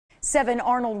7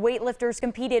 Arnold weightlifters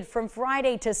competed from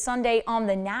Friday to Sunday on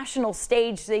the national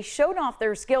stage. They showed off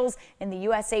their skills in the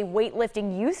USA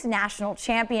Weightlifting Youth National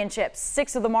Championships.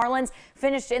 6 of the Marlins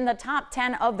finished in the top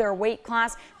 10 of their weight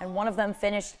class, and one of them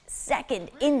finished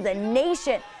second in the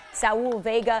nation. Saul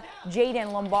Vega,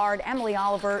 Jaden Lombard, Emily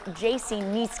Oliver, JC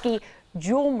Niski,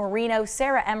 Jewel Marino,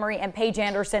 Sarah Emery, and Paige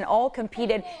Anderson all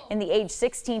competed in the age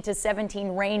 16 to 17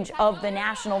 range of the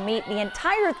national meet. The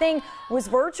entire thing was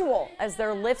virtual as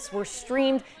their lifts were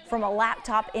streamed from a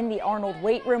laptop in the Arnold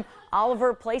weight room.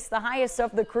 Oliver placed the highest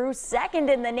of the crew, second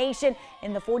in the nation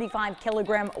in the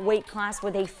 45-kilogram weight class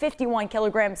with a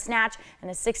 51-kilogram snatch and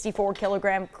a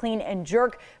 64-kilogram clean and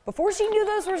jerk. Before she knew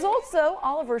those results, though,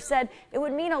 Oliver said it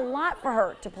would mean a lot for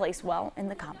her to place well in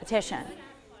the competition.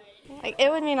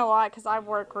 It would mean a lot because I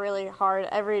work really hard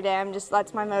every day.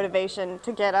 That's my motivation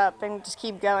to get up and just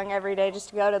keep going every day, just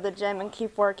to go to the gym and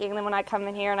keep working. And then when I come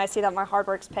in here and I see that my hard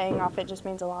work's paying off, it just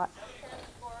means a lot.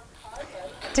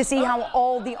 To see how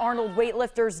all the Arnold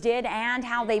weightlifters did and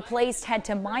how they placed, head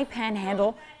to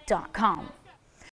mypanhandle.com.